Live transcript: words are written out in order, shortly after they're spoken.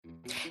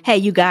Hey,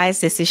 you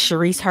guys, this is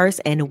Sharice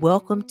Hurst, and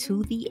welcome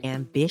to The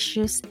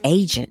Ambitious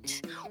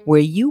Agent, where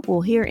you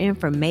will hear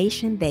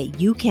information that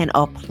you can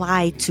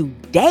apply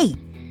today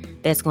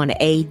that's going to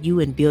aid you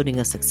in building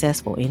a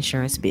successful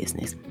insurance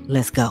business.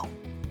 Let's go.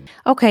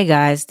 Okay,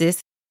 guys,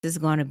 this is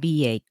going to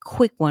be a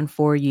quick one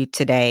for you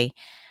today.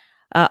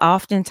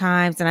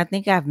 Oftentimes, and I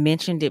think I've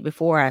mentioned it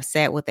before, I've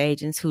sat with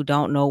agents who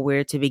don't know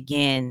where to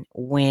begin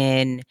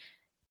when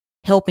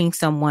helping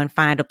someone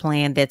find a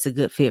plan that's a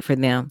good fit for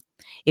them.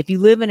 If you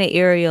live in an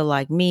area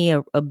like me,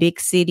 a big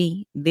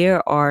city,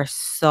 there are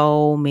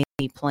so many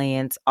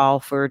plans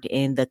offered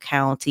in the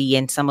county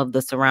and some of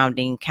the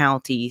surrounding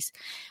counties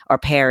or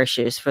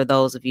parishes for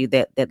those of you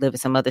that live in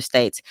some other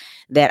states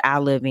that I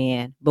live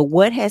in. But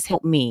what has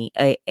helped me,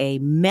 a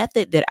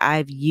method that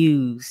I've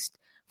used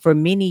for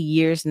many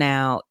years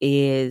now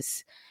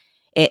is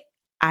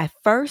I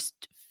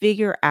first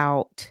figure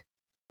out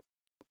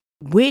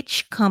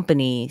which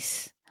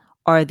companies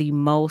are the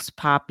most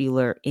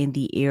popular in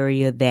the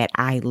area that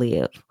I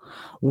live?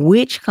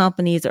 Which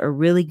companies are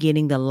really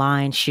getting the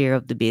lion's share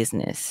of the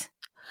business?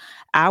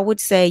 I would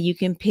say you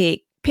can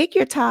pick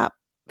your top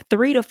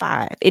 3 to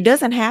 5. It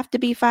doesn't have to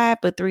be 5,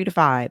 but 3 to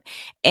 5.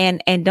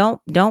 And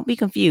don't be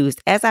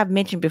confused. As I've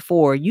mentioned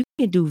before, you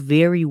can do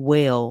very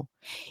well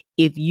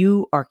if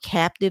you are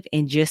captive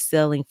and just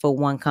selling for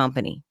one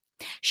company.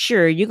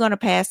 Sure, you're going to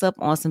pass up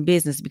on some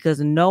business because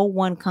no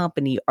one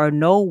company or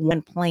no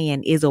one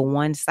plan is a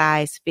one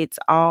size fits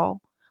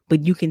all,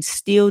 but you can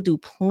still do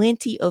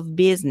plenty of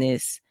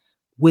business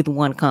with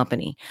one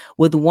company.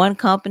 With one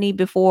company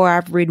before,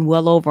 I've written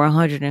well over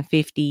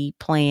 150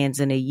 plans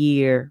in a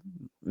year,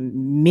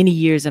 many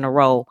years in a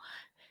row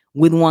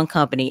with one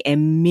company.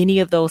 And many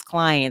of those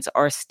clients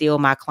are still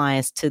my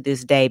clients to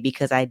this day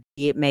because I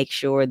did make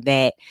sure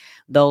that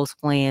those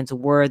plans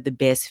were the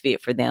best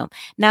fit for them.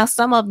 Now,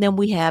 some of them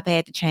we have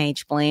had to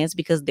change plans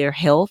because their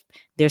health,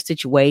 their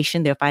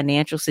situation, their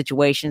financial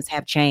situations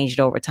have changed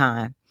over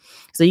time.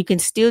 So you can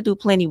still do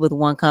plenty with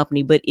one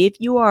company. But if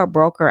you are a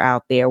broker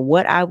out there,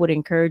 what I would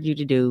encourage you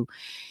to do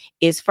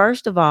is,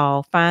 first of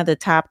all, find the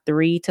top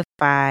 3 to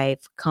 5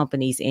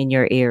 companies in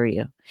your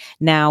area.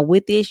 Now,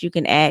 with this, you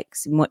can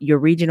ask your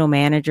regional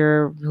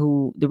manager,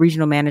 the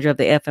regional manager of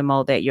the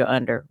FMO that you're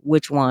under,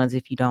 which ones,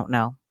 if you don't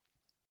know.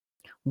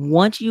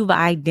 Once you've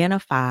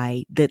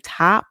identified the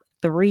top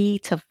 3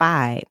 to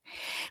 5,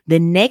 the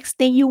next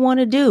thing you want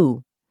to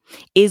do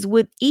is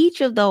with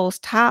each of those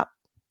top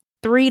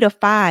 3 to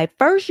 5,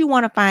 first you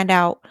want to find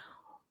out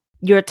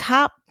your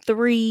top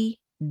 3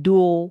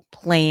 dual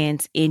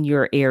plans in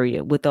your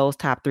area with those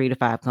top 3 to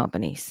 5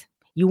 companies.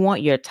 You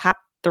want your top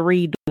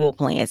 3 dual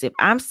plans. If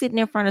I'm sitting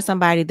in front of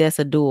somebody that's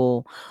a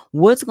dual,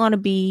 what's going to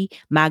be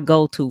my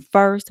go-to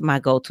first, my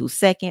go-to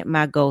second,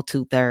 my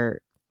go-to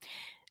third?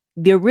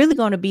 They're really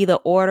going to be in the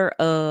order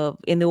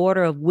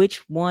of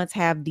which ones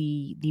have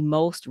the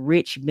most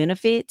rich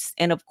benefits.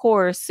 And of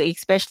course,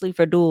 especially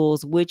for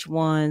duals, which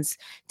ones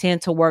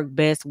tend to work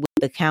best with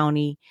the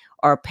county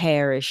or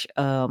parish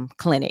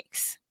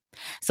clinics.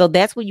 So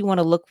that's what you want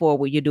to look for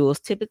with your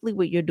duals. Typically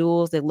with your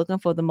duals, they're looking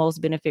for the most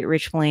benefit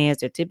rich plans.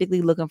 They're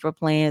typically looking for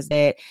plans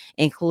that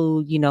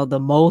include, the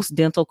most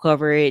dental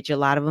coverage. A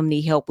lot of them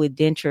need help with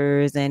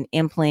dentures and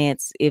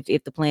implants if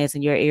the plans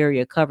in your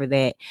area cover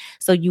that.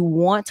 So you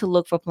want to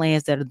look for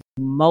plans that are the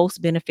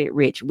most benefit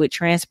rich with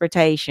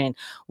transportation,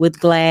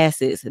 with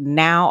glasses,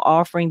 now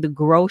offering the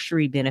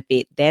grocery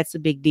benefit. That's a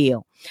big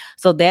deal.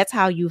 So that's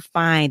how you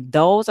find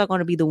those are going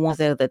to be the ones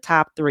that are the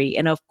top 3.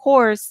 And of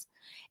course,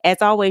 as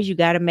always, you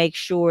got to make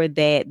sure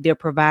that their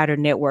provider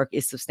network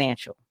is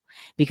substantial,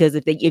 because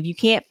if you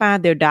can't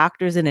find their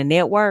doctors in a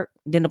network,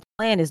 then the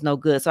plan is no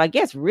good. So I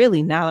guess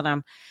really now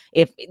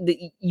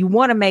that you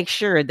want to make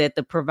sure that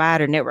the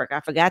provider network, I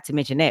forgot to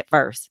mention that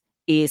first,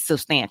 is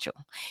substantial.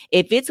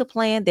 If it's a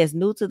plan that's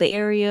new to the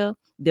area,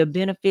 their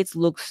benefits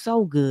look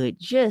so good,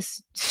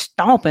 just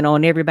stomping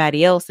on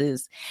everybody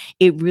else's.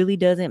 It really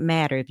doesn't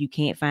matter if you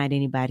can't find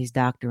anybody's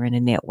doctor in a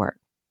network.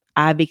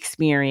 I've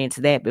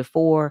experienced that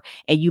before,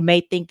 and you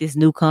may think this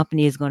new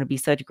company is going to be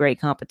such great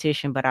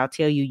competition, but I'll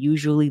tell you,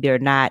 usually they're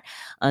not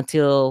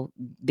until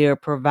their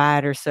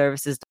provider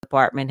services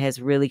department has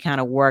really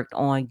kind of worked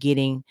on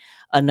getting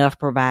enough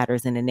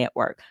providers in the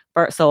network.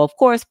 So of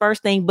course,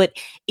 first thing, but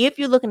if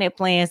you're looking at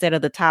plans that are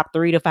the top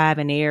 3 to 5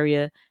 in the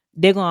area,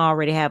 they're going to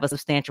already have a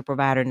substantial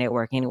provider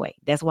network anyway.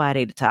 That's why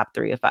they're the top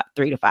 3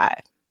 to 5.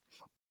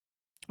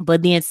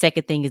 But then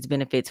second thing is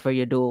benefits for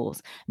your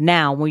duals.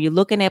 Now, when you're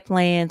looking at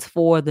plans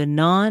for the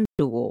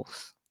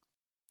non-duals,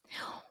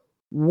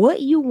 what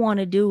you want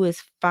to do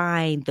is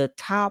find the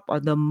top or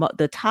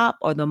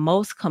the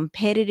most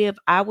competitive.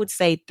 I would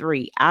say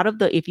 3 out of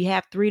if you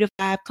have 3 to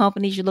 5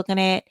 companies you're looking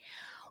at,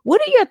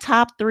 what are your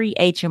top 3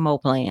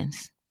 HMO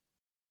plans?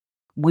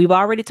 We've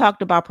already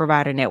talked about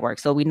provider network,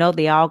 so we know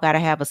they all got to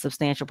have a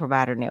substantial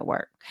provider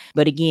network.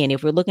 But again,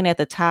 if we're looking at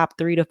the top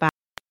 3 to 5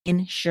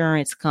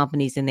 insurance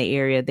companies in the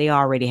area, they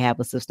already have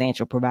a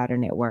substantial provider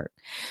network.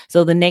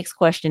 So the next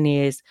question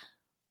is,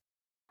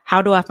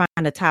 how do I find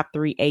the top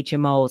 3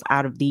 HMOs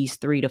out of these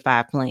 3 to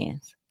 5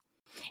 plans?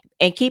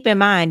 And keep in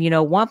mind,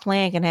 one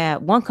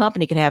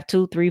company can have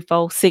 2, 3,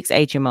 4, 6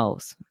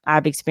 HMOs.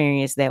 I've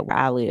experienced that where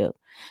I live.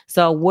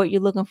 So what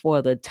you're looking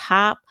for, the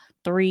top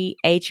 3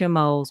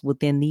 HMOs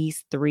within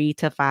these 3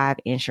 to 5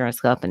 insurance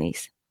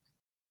companies,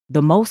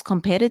 the most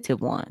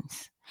competitive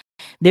ones.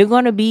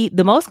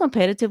 The most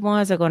competitive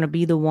ones are going to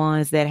be the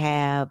ones that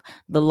have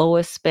the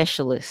lowest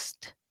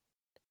specialist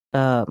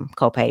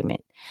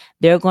copayment.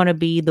 They're going to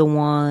be the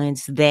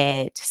ones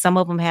that some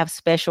of them have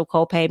special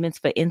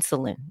copayments for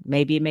insulin.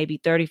 Maybe it may be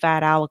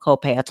 $35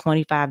 copay, a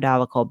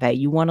 $25 copay.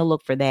 You want to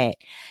look for that.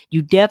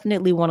 You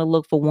definitely want to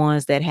look for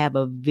ones that have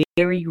a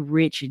very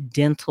rich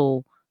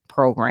dental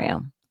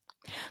program.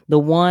 The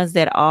ones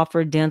that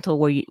offer dental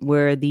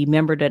where the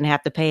member doesn't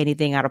have to pay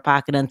anything out of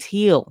pocket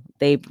until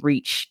they've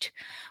reached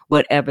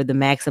whatever the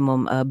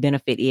maximum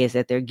benefit is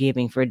that they're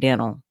giving for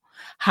dental.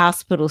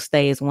 Hospital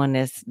stay is one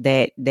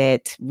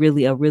that's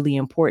really a really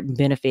important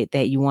benefit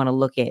that you want to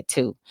look at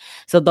too.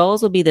 So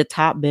those will be the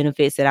top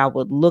benefits that I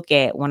would look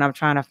at when I'm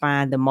trying to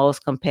find the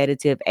most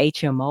competitive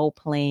HMO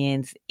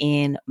plans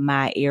in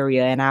my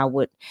area. And I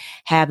would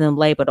have them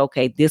labeled,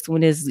 okay, this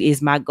one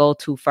is my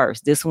go-to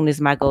first. This one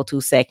is my go-to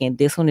second.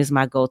 This one is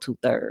my go-to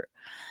third.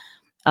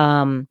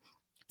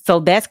 So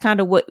that's kind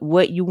of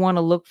what you want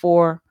to look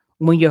for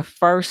when you're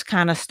first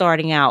kind of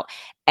starting out.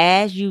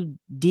 As you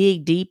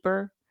dig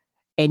deeper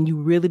and you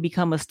really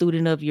become a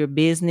student of your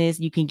business,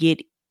 you can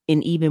get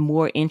in even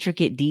more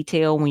intricate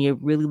detail when you're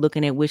really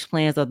looking at which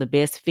plans are the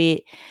best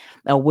fit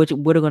or what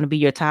are going to be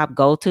your top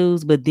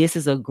go-tos. But this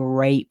is a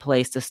great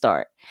place to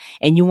start.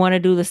 And you want to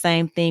do the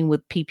same thing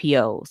with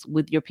PPOs,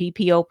 with your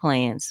PPO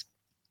plans.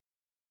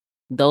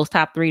 Those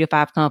top 3 to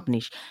 5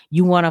 companies,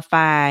 you want to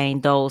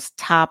find those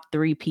top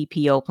 3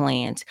 PPO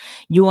plans.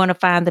 You want to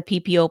find the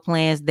PPO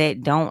plans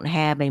that don't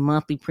have a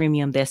monthly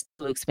premium that's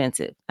too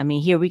expensive. I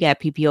mean, here we got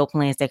PPO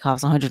plans that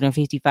cost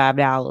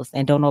 $155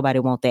 and don't nobody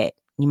want that.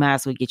 You might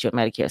as well get your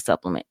Medicare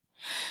supplement.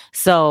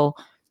 So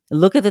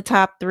look at the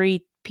top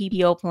 3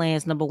 PPO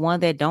plans. Number one,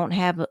 that don't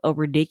have a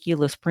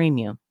ridiculous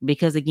premium,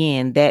 because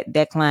again,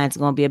 that client's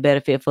going to be a better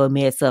fit for a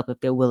med sup if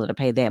they're willing to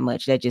pay that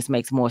much. That just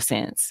makes more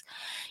sense.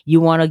 You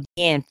want to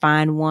again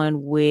find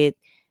one with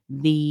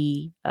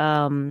the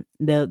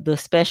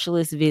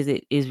specialist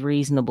visit is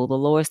reasonable, the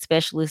lower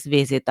specialist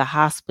visit, the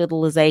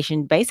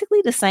hospitalization, basically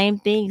the same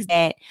things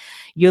that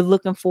you're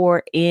looking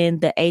for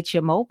in the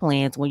HMO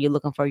plans when you're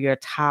looking for your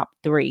top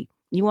 3.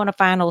 You want to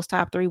find those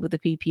top 3 with the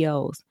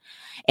PPOs.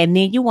 And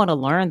then you want to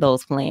learn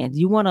those plans.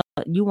 You want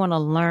to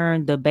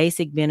learn the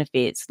basic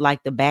benefits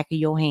like the back of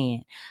your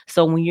hand.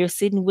 So when you're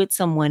sitting with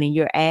someone and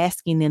you're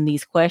asking them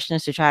these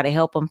questions to try to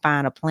help them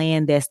find a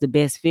plan that's the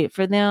best fit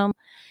for them,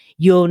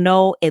 you'll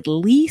know at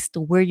least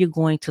where you're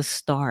going to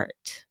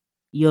start.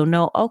 You'll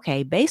know,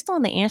 okay, based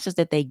on the answers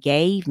that they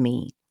gave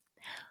me,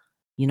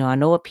 I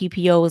know what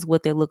PPO is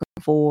what they're looking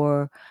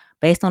for.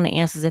 Based on the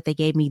answers that they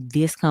gave me,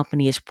 this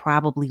company is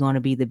probably going to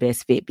be the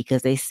best fit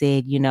because they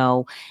said,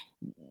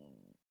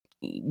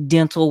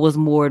 dental was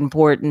more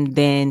important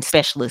than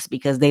specialists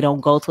because they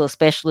don't go to a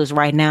specialist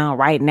right now.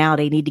 Right now,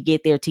 they need to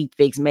get their teeth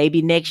fixed.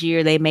 Maybe next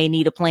year they may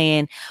need a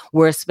plan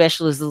where a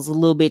specialist is a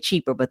little bit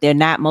cheaper, but they're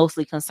not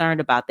mostly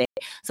concerned about that.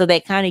 So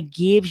that kind of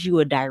gives you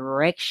a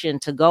direction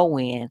to go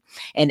in.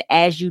 And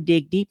as you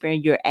dig deeper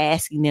and you're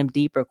asking them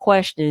deeper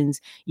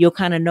questions, you'll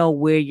kind of know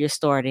where you're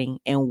starting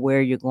and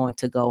where you're going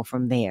to go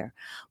from there.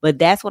 But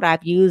that's what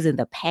I've used in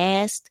the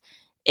past,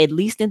 at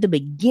least in the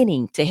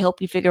beginning, to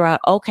help you figure out,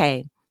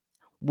 okay,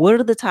 what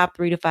are the top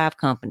 3 to 5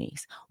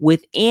 companies?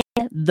 Within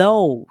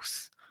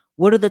those,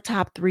 what are the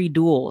top 3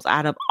 duals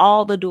out of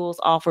all the duals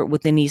offered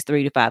within these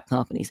 3 to 5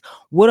 companies?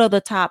 What are the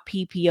top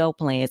PPO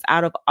plans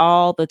out of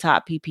all the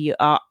top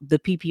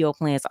PPO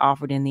plans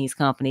offered in these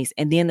companies?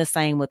 And then the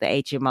same with the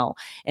HMO.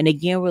 And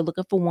again, we're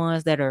looking for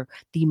ones that are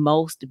the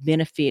most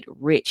benefit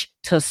rich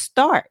to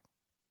start.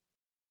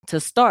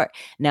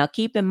 Now,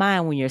 keep in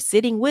mind, when you're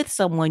sitting with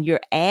someone,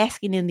 you're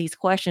asking them these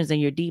questions and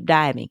you're deep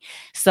diving.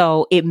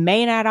 So it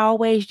may not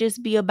always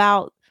just be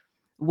about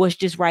what's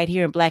just right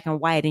here in black and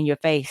white in your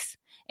face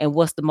and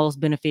what's the most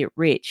benefit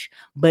rich.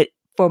 But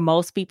for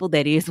most people,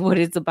 that is what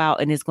it's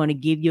about, and it's going to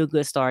give you a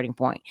good starting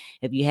point.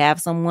 If you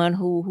have someone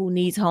who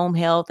needs home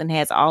health and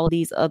has all of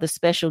these other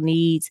special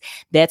needs,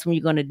 that's when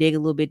you're going to dig a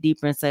little bit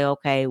deeper and say,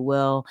 okay,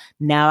 well,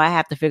 now I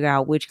have to figure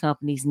out which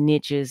company's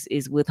niches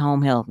is with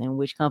home health and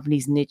which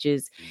company's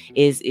niches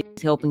is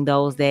helping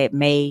those that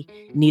may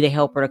need a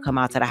helper to come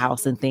out to the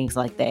house and things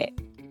like that.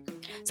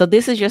 So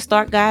this is your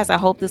start, guys. I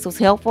hope this was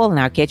helpful, and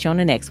I'll catch you on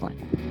the next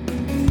one.